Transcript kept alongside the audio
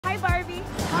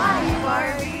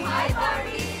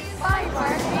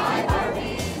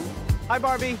Hi,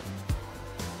 Barbie.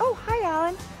 Oh, hi,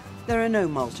 Allan. There are no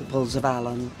multiples of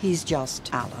Allan. He's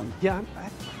just Allan. Yeah, I'm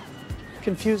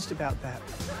confused about that.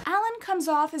 Allan comes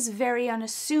off as very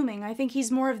unassuming. I think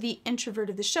he's more of the introvert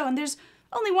of the show, and there's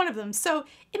only one of them, so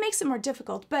it makes it more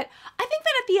difficult. But I think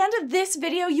that at the end of this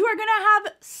video, you are gonna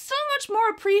have so much more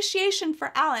appreciation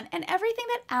for Allan and everything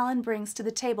that Allan brings to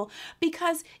the table,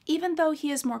 because even though he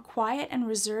is more quiet and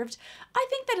reserved, I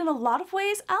think that in a lot of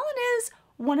ways, Allan is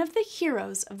one of the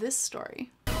heroes of this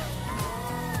story. You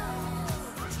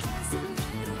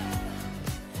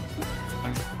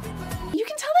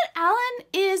can tell that Allan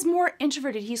is more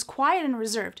introverted. He's quiet and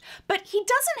reserved, but he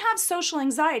doesn't have social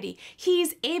anxiety.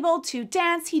 He's able to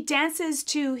dance. He dances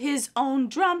to his own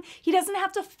drum. He doesn't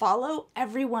have to follow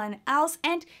everyone else,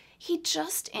 and he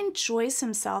just enjoys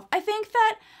himself. I think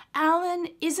that Allan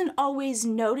isn't always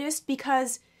noticed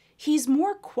because he's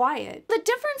more quiet. The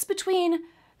difference between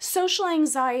social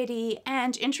anxiety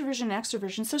and introversion and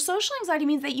extroversion. So social anxiety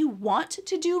means that you want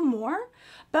to do more,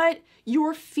 but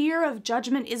your fear of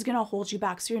judgment is going to hold you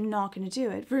back, so you're not going to do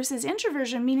it. Versus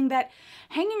introversion, meaning that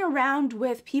hanging around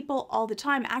with people all the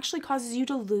time actually causes you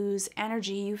to lose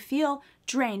energy. You feel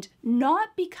drained, not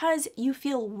because you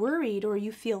feel worried or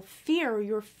you feel fear or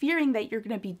you're fearing that you're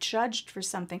going to be judged for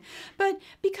something, but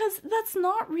because that's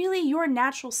not really your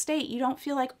natural state. You don't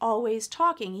feel like always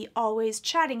talking, always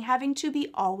chatting, having to be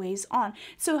always on.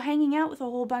 So hanging out with a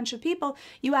whole bunch of people,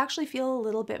 you actually feel a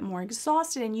little bit more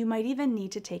exhausted, and you might even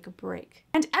need to take a break.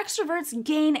 And extroverts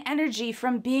gain energy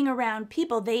from being around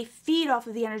people. They feed off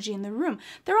of the energy in the room.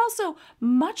 They're also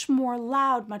much more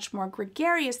loud, much more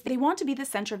gregarious. They want to be the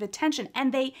center of attention,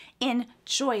 and they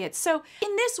enjoy it. So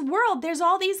in this world, there's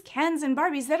all these Kens and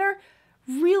Barbies that are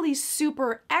really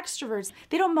super extroverts.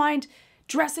 They don't mind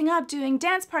dressing up, doing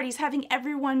dance parties, having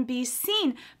everyone be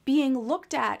seen, being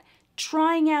looked at,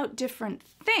 trying out different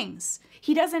things.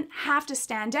 He doesn't have to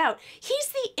stand out. He's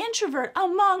the introvert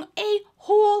among a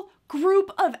whole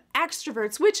group of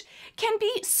extroverts, which can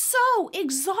be so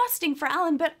exhausting for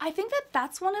Allan, but I think that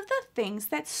that's one of the things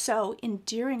that's so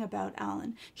endearing about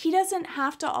Allan. He doesn't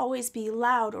have to always be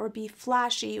loud or be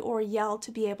flashy or yell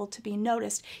to be able to be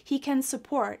noticed. He can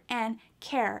support and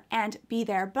care and be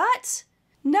there, but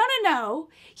no,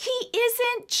 he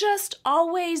isn't just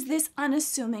always this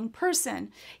unassuming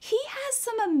person. He has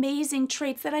some amazing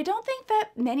traits that I don't think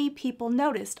that many people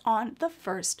noticed on the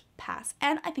first pass,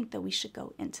 and I think that we should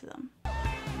go into them.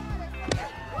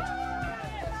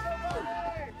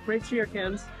 Great cheer,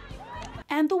 Kens.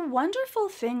 And the wonderful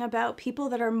thing about people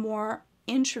that are more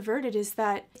introverted is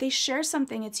that they share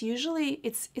something.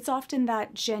 It's often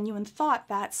that genuine thought,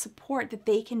 that support, that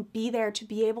they can be there to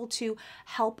be able to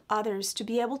help others, to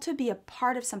be able to be a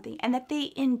part of something, and that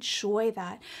they enjoy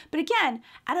that. But again,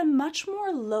 at a much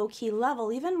more low-key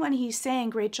level, even when he's saying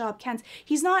great job, Kens,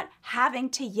 he's not having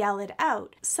to yell it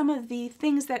out. Some of the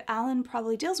things that Allan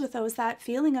probably deals with, though, is that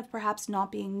feeling of perhaps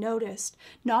not being noticed,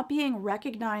 not being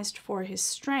recognized for his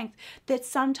strength, that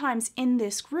sometimes in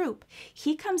this group,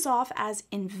 he comes off as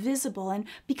invisible, and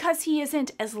because he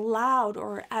isn't as loud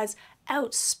or as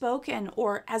outspoken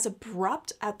or as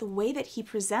abrupt at the way that he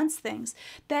presents things,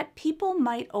 that people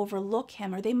might overlook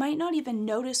him, or they might not even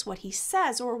notice what he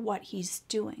says or what he's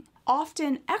doing.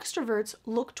 Often extroverts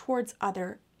look towards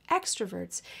other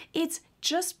extroverts. It's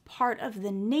just part of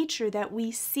the nature that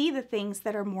we see the things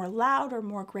that are more loud or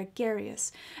more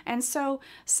gregarious. And so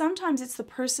sometimes it's the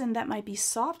person that might be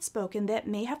soft-spoken that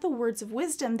may have the words of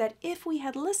wisdom that if we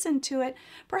had listened to it,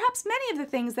 perhaps many of the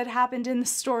things that happened in the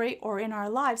story or in our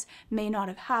lives may not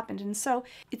have happened. And so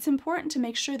it's important to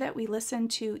make sure that we listen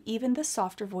to even the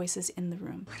softer voices in the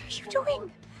room. What are you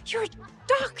doing? You're a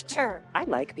doctor! I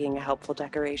like being a helpful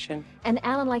decoration. And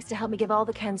Allan likes to help me give all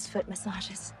the Kens foot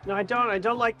massages. No, I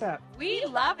don't like that. We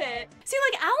love it. See,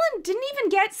 like, Allan didn't even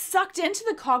get sucked into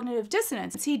the cognitive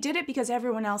dissonance. He did it because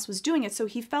everyone else was doing it, so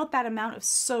he felt that amount of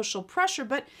social pressure,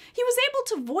 but he was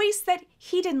able to voice that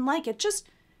he didn't like it. Just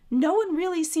no one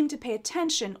really seemed to pay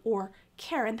attention or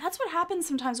care, and that's what happens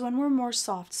sometimes when we're more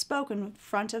soft-spoken in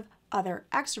front of other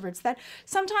extroverts, that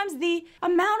sometimes the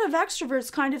amount of extroverts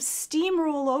kind of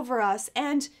steamroll over us,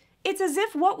 and it's as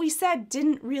if what we said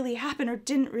didn't really happen or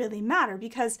didn't really matter,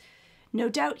 because no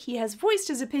doubt he has voiced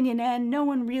his opinion and no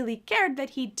one really cared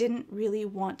that he didn't really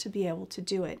want to be able to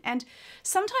do it. And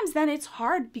sometimes then it's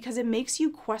hard because it makes you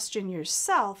question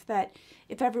yourself that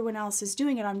if everyone else is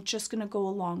doing it, I'm just gonna go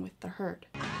along with the herd.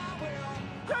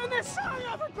 Turn this song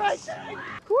off, for Christ's sake!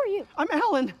 Who are you? I'm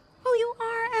Allan. Oh, you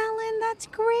are, Allan. That's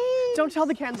great. Don't tell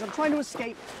the Kens. I'm trying to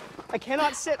escape. I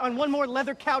cannot sit on one more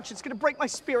leather couch. It's gonna break my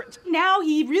spirit. Now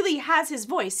he really has his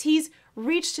voice. He's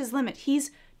reached his limit. He's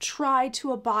try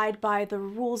to abide by the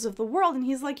rules of the world. And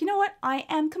he's like, you know what? I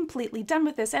am completely done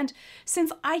with this. And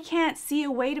since I can't see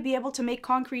a way to be able to make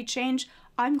concrete change,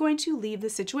 I'm going to leave the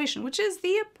situation, which is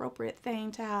the appropriate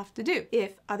thing to have to do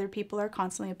if other people are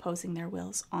constantly opposing their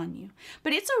wills on you.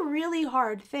 But it's a really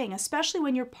hard thing, especially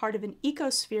when you're part of an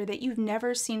ecosphere that you've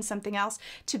never seen something else,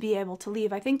 to be able to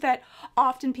leave. I think that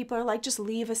often people are like, just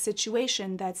leave a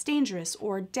situation that's dangerous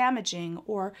or damaging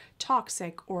or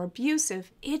toxic or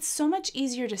abusive. It's so much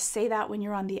easier to say that when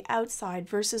you're on the outside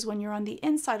versus when you're on the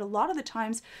inside. A lot of the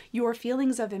times your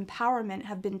feelings of empowerment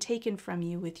have been taken from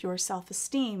you with your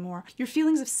self-esteem, or your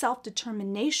feelings of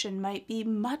self-determination might be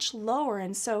much lower,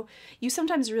 and so you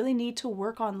sometimes really need to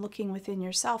work on looking within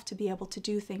yourself to be able to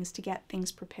do things, to get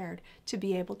things prepared, to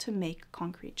be able to make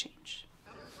concrete change.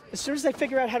 As soon as I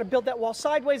figure out how to build that wall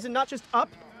sideways and not just up,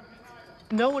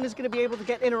 no one is going to be able to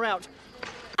get in or out.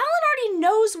 Allan already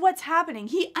knows what's happening.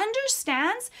 He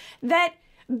understands that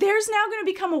there's now going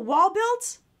to become a wall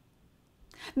built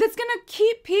that's going to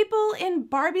keep people in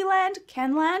Barbie land,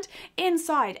 Ken land,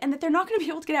 inside, and that they're not going to be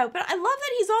able to get out. But I love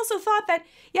that he's also thought that,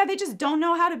 yeah, they just don't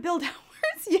know how to build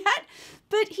outwards yet,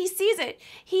 but he sees it.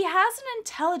 He has an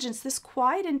intelligence, this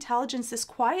quiet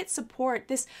support,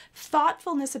 this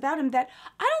thoughtfulness about him that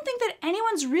I don't think that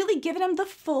anyone's really given him the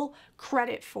full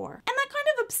credit for. And that kind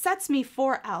of upsets me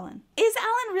for Allan. Is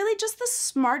Allan really just the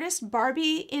smartest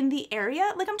Barbie in the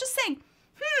area? Like, I'm just saying,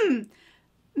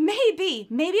 maybe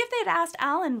if they'd asked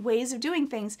Allan ways of doing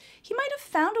things, he might have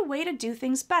found a way to do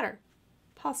things better.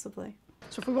 Possibly.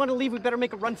 So if we want to leave, we better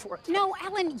make a run for it. No,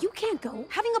 Allan, you can't go.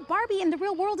 Having a Barbie in the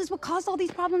real world is what caused all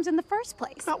these problems in the first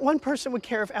place. Not one person would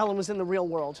care if Allan was in the real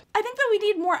world. I think that we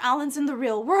need more Allans in the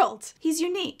real world. He's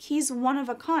unique. He's one of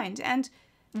a kind. And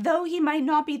though he might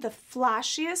not be the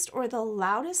flashiest or the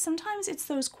loudest, sometimes it's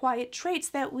those quiet traits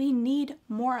that we need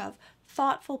more of.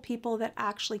 Thoughtful people that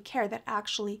actually care, that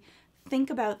actually think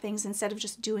about things instead of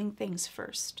just doing things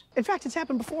first. In fact, it's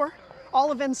happened before.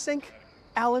 All of NSYNC,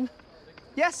 Allan.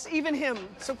 Yes, even him.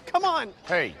 So come on.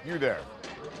 Hey, you there.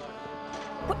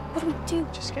 What do we do?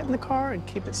 Just get in the car and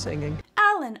keep it singing.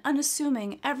 Allan,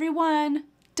 unassuming, everyone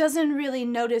doesn't really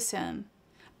notice him.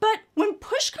 But when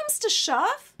push comes to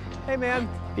shove... Hey man,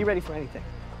 be ready for anything.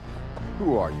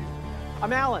 Who are you?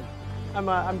 I'm Allan.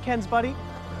 I'm Ken's buddy.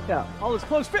 Yeah, all his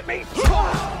clothes fit me. But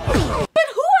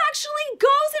who actually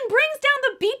goes and brings down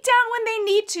the beat down when they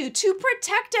need to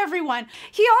protect everyone?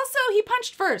 He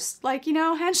punched first, like, you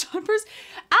know, handshot first.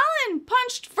 Allan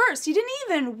punched first. He didn't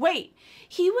even wait.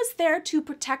 He was there to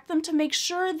protect them, to make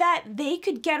sure that they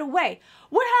could get away.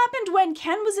 What happened when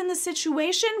Ken was in the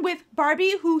situation with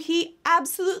Barbie, who he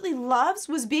absolutely loves,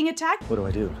 was being attacked? What do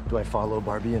I do? Do I follow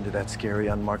Barbie into that scary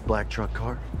unmarked black truck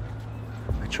car?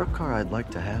 A truck car I'd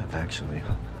like to have, actually.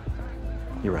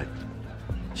 You're right.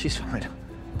 She's fine.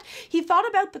 He thought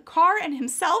about the car and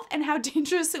himself and how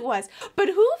dangerous it was. But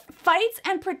who fights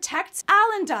and protects?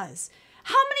 Allan does.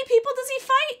 How many people does he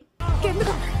fight? Get in the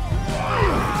car.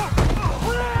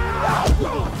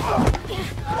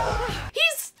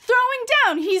 He's throwing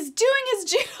down. He's doing his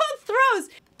judo throws.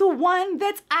 The one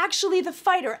that's actually the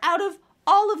fighter out of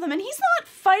all of them. And he's not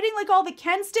fighting like all the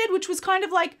Kens did, which was kind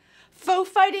of like faux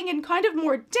fighting and kind of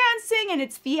more dancing and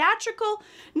it's theatrical.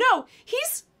 No,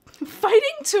 he's fighting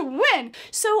to win.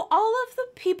 So all of the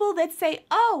people that say,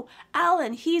 oh,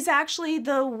 Allan, he's actually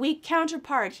the weak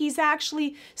counterpart. He's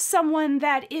actually someone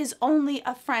that is only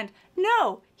a friend.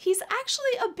 No, he's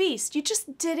actually a beast. You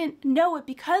just didn't know it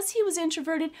because he was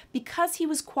introverted, because he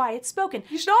was quiet spoken.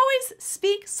 You should always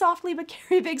speak softly but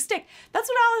carry a big stick. That's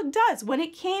what Allan does. When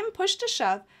it came push to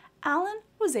shove, Allan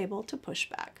was able to push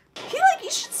back. You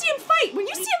should see him fight. When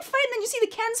you see him fight and then you see the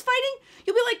Kens fighting,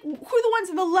 you'll be like, who are the ones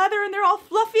in the leather and they're all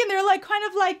fluffy and they're like kind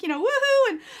of like, you know, woohoo,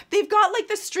 and they've got like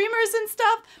the streamers and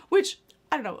stuff, which,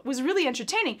 I don't know, was really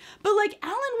entertaining. But like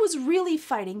Allan was really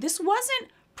fighting. This wasn't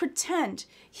pretend.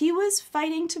 He was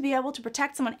fighting to be able to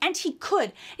protect someone, and he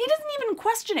could. He doesn't even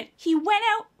question it. He went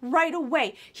out right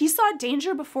away. He saw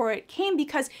danger before it came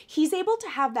because he's able to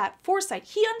have that foresight.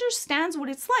 He understands what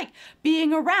it's like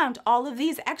being around all of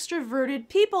these extroverted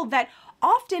people that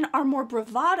often are more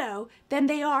bravado than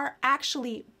they are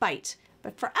actually bite.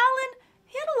 But for Allan,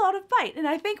 he had a lot of bite, and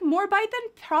I think more bite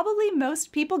than probably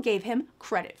most people gave him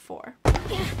credit for.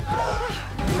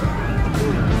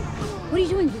 What are you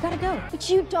doing? We gotta go. But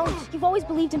you don't. You've always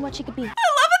believed in what she could be. I love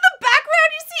in the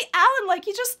background you see Allan, like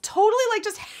he just totally like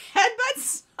just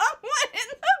headbutts someone in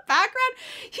the background.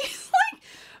 He's like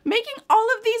making all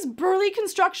of these burly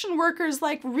construction workers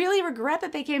like really regret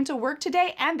that they came to work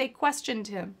today and they questioned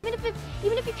him.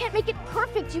 Even if you can't make it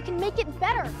perfect, you can make it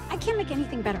better. I can't make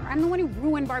anything better. I'm the one who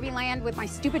ruined Barbie Land with my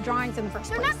stupid drawings in the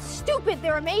first place. They're not stupid,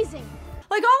 they're amazing.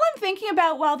 Like, all I'm thinking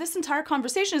about while this entire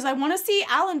conversation is I want to see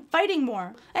Allan fighting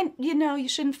more. And you know, you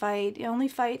shouldn't fight. You only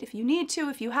fight if you need to,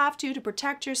 if you have to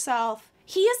protect yourself.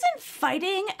 He isn't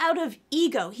fighting out of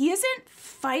ego. He isn't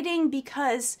fighting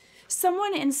because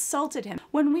someone insulted him.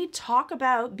 When we talk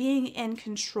about being in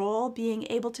control, being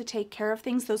able to take care of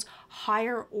things, those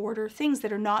higher order things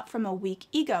that are not from a weak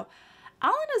ego,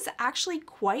 Allan is actually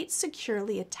quite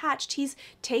securely attached. He's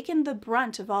taken the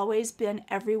brunt of always been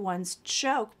everyone's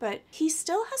joke, but he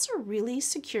still has a really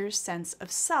secure sense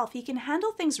of self. He can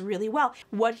handle things really well.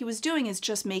 What he was doing is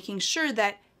just making sure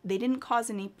that they didn't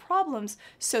cause any problems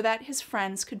so that his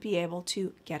friends could be able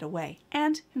to get away,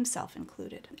 and himself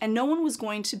included. And no one was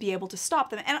going to be able to stop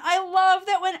them. And I love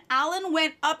that when Allan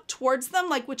went up towards them,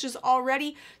 like, which is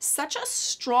already such a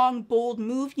strong, bold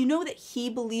move, you know that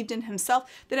he believed in himself,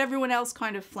 that everyone else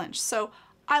kind of flinched. So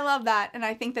I love that, and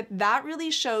I think that that really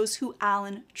shows who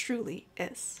Allan truly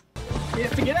is. We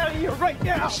have to get out of here right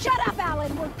now. Shut up,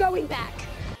 Allan. We're going back.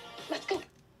 Let's go.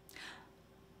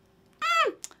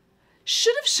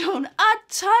 Should have shown a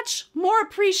touch more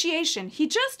appreciation. He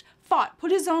just fought, put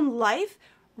his own life,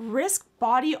 risk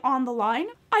body on the line.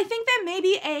 I think that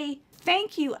maybe a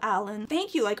thank you, Allan.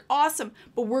 Thank you, like, awesome,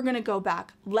 but we're gonna go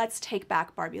back. Let's take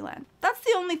back Barbie Land. That's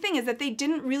the only thing, is that they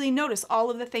didn't really notice all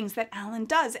of the things that Allan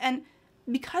does. And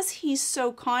because he's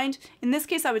so kind, in this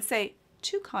case I would say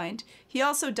too kind, he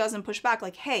also doesn't push back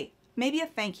like, hey, maybe a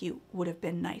thank you would have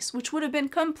been nice, which would have been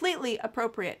completely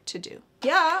appropriate to do.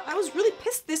 Yeah, I was really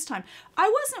pissed this time. I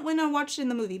wasn't when I watched it in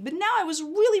the movie, but now I was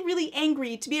really, really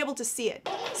angry to be able to see it.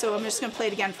 So I'm just gonna play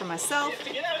it again for myself.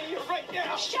 Get out of here right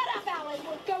now. Shut up, Allan.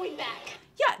 We're going back.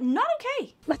 Yeah, not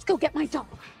okay. Let's go get my dog.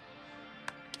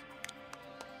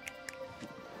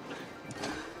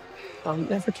 I'll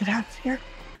never get out of here.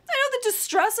 I know the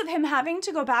distress of him having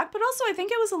to go back, but also I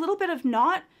think it was a little bit of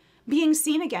not being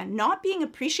seen again, not being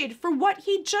appreciated for what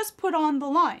he just put on the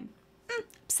line.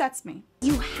 Upsets me.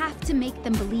 You have to make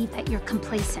them believe that you're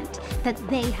complacent, that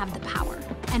they have the power.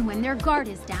 And when their guard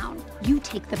is down, you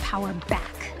take the power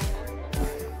back.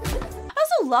 I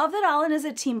also love that Allan is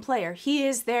a team player. He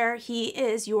is there, he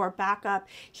is your backup.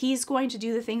 He's going to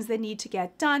do the things that need to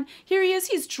get done. Here he is,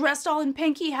 he's dressed all in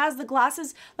pink, he has the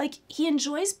glasses. Like, he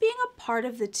enjoys being a part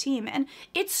of the team, and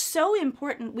it's so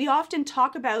important. We often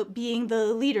talk about being the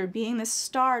leader, being the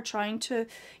star, trying to,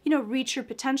 you know, reach your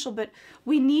potential, but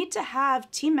we need to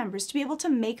have team members to be able to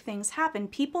make things happen,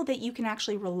 people that you can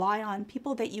actually rely on,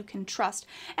 people that you can trust.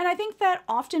 And I think that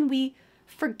often we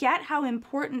forget how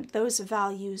important those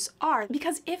values are.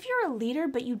 Because if you're a leader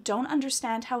but you don't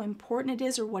understand how important it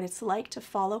is or what it's like to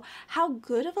follow, how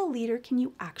good of a leader can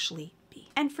you actually be?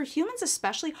 And for humans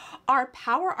especially, our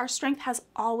power, our strength has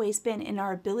always been in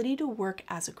our ability to work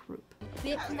as a group.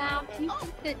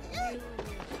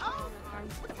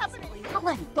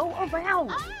 Allan, go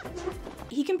around.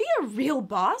 He can be a real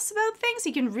boss about things.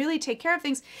 He can really take care of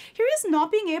things. Here he is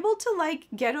not being able to, like,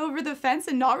 get over the fence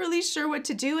and not really sure what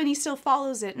to do, and he still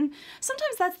follows it. And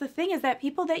sometimes that's the thing, is that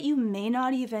people that you may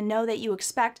not even know that you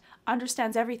expect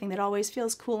understands everything, that always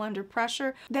feels cool under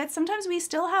pressure, that sometimes we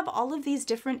still have all of these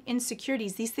different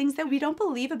insecurities, these things that we don't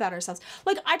believe about ourselves.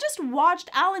 Like, I just watched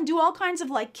Allan do all kinds of,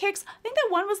 like, kicks. I think that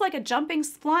one was like a jumping,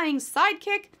 flying side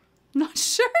kick. Not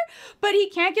sure, but he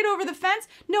can't get over the fence.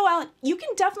 No, Allan, you can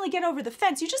definitely get over the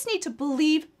fence. You just need to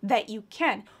believe that you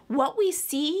can. What we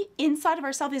see inside of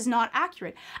ourselves is not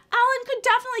accurate. Allan could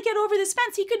definitely get over this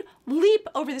fence. He could leap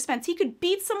over this fence. He could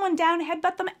beat someone down,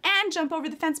 headbutt them, and jump over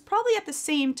the fence, probably at the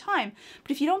same time.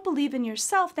 But if you don't believe in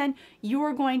yourself, then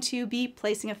you're going to be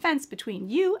placing a fence between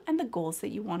you and the goals that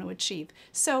you want to achieve.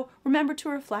 So remember to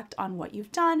reflect on what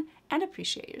you've done and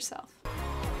appreciate yourself.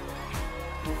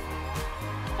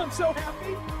 I'm so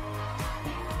happy.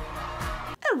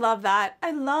 I love that. I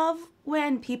love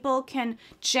when people can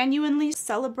genuinely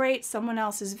celebrate someone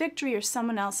else's victory or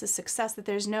someone else's success, that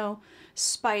there's no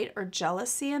spite or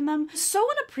jealousy in them. So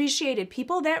unappreciated,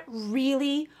 people that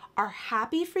really are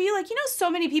happy for you. Like, you know,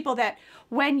 so many people that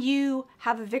when you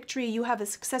have a victory, you have a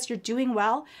success, you're doing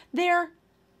well, they're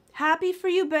happy for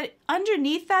you, but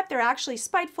underneath that, they're actually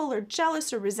spiteful or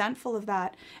jealous or resentful of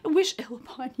that. Wish ill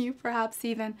upon you, perhaps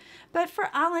even. But for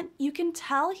Allan, you can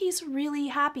tell he's really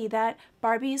happy that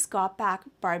Barbie's got back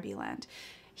Barbie Land.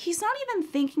 He's not even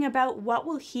thinking about what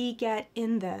will he get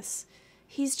in this.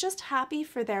 He's just happy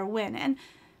for their win. And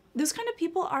those kind of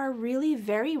people are really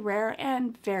very rare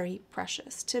and very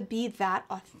precious. To be that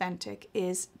authentic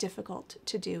is difficult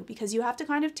to do, because you have to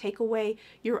kind of take away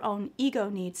your own ego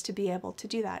needs to be able to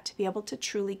do that, to be able to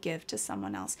truly give to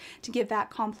someone else, to give that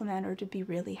compliment or to be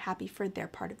really happy for their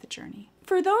part of the journey.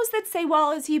 For those that say,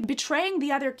 well, is he betraying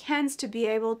the other Kens to be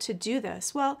able to do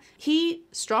this? Well, he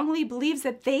strongly believes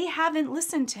that they haven't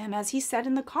listened to him, as he said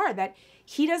in the car, that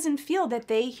he doesn't feel that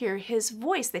they hear his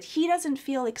voice, that he doesn't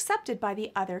feel accepted by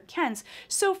the other Kens.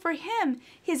 So for him,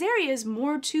 his area is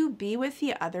more to be with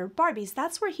the other Barbies.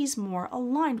 That's where he's more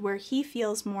aligned, where he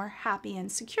feels more happy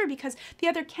and secure, because the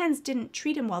other Kens didn't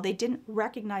treat him well. They didn't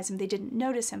recognize him. They didn't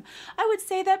notice him. I would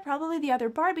say that probably the other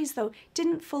Barbies, though,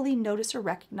 didn't fully notice or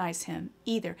recognize him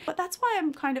either. But that's why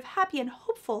I'm kind of happy and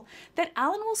hopeful that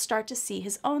Allan will start to see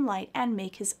his own light and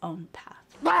make his own path.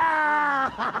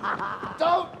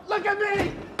 Don't look at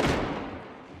me!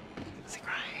 Is he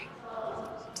crying?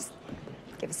 Just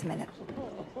give us a minute.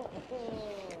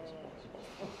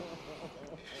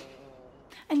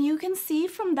 And you can see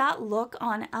from that look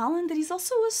on Allan that he's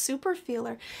also a super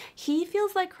feeler. He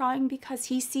feels like crying because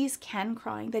he sees Ken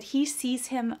crying, that he sees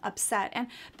him upset. And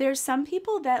there's some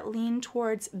people that lean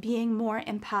towards being more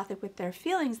empathic with their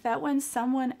feelings, that when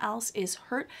someone else is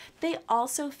hurt, they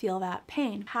also feel that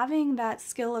pain. Having that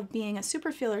skill of being a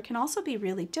super feeler can also be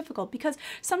really difficult, because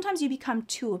sometimes you become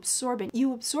too absorbent.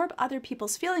 You absorb other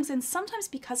people's feelings, and sometimes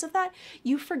because of that,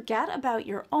 you forget about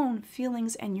your own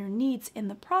feelings and your needs in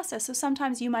the process. So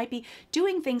sometimes you might be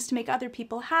doing things to make other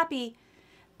people happy,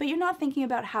 but you're not thinking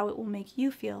about how it will make you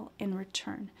feel in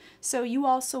return. So you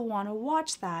also want to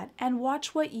watch that and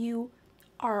watch what you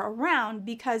are around,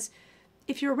 because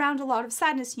if you're around a lot of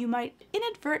sadness, you might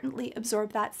inadvertently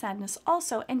absorb that sadness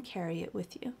also and carry it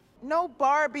with you. No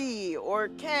Barbie or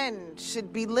Ken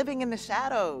should be living in the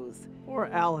shadows. Or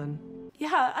Allan.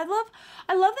 Yeah, I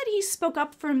love that he spoke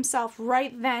up for himself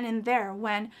right then and there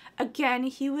when, again,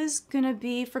 he was gonna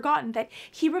be forgotten, that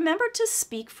he remembered to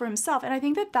speak for himself. And I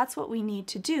think that that's what we need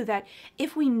to do, that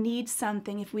if we need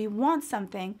something, if we want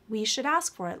something, we should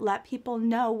ask for it. Let people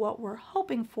know what we're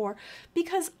hoping for,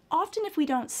 because often if we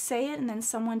don't say it and then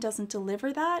someone doesn't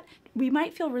deliver that, we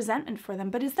might feel resentment for them.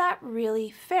 But is that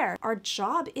really fair? Our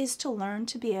job is to learn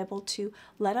to be able to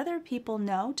let other people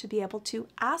know, to be able to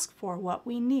ask for what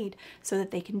we need so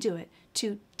that they can do it,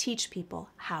 to teach people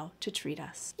how to treat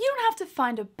us. You don't have to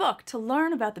find a book to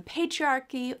learn about the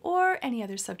patriarchy or any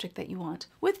other subject that you want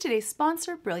with today's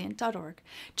sponsor, Brilliant.org.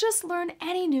 Just learn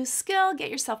any new skill, get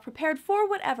yourself prepared for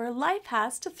whatever life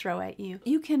has to throw at you.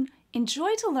 You can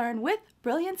enjoy to learn with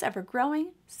Brilliant's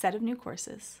ever-growing set of new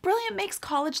courses. Brilliant makes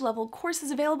college-level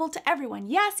courses available to everyone.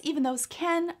 Yes, even those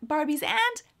Ken, Barbies,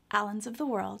 and Allans of the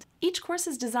world. Each course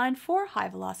is designed for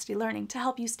high-velocity learning to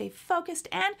help you stay focused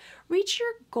and reach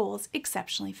your goals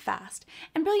exceptionally fast.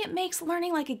 And Brilliant makes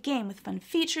learning like a game with fun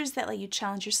features that let you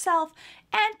challenge yourself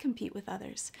and compete with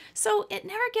others. So it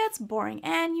never gets boring,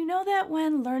 and you know that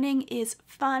when learning is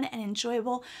fun and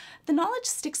enjoyable, the knowledge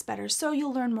sticks better, so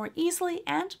you'll learn more easily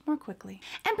and more quickly.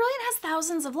 And Brilliant has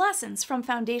thousands of lessons, from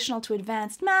foundational to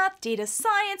advanced math, data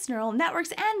science, neural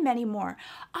networks, and many more.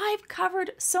 I've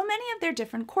covered so many of their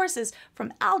different courses,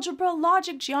 from algebra,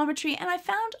 logic, geometry, and I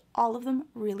found all of them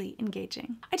really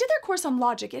engaging. I did their course on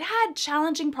logic. It had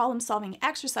challenging problem-solving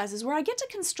exercises where I get to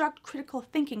construct critical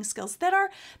thinking skills that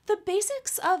are the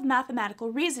basics of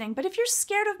mathematical reasoning. But if you're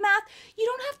scared of math, you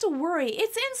don't have to worry.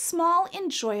 It's in small,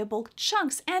 enjoyable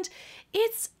chunks, and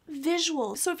it's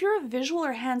visual. So if you're a visual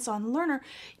or hands-on learner,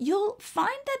 you'll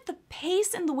find that the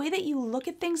pace and the way that you look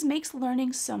at things makes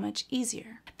learning so much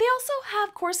easier. They also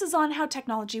have courses on how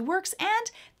technology works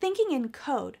and thinking in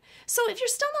code. So if you're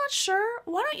still not sure,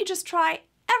 why don't you just try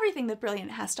everything that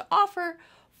Brilliant has to offer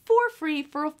for free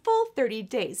for a full 30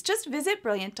 days. Just visit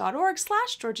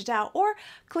brilliant.org/Georgia Dow or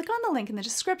click on the link in the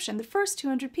description. The first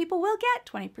 200 people will get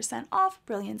 20% off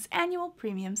Brilliant's annual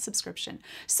premium subscription.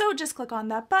 So just click on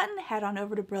that button, head on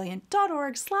over to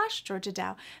brilliant.org/Georgia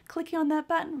Dow. Clicking on that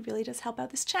button really does help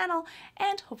out this channel,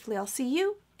 and hopefully I'll see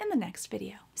you in the next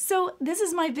video. So this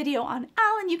is my video on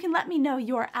Allan. You can let me know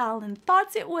your Allan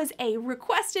thoughts. It was a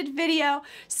requested video,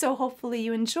 so hopefully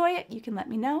you enjoy it. You can let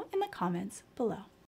me know in the comments below.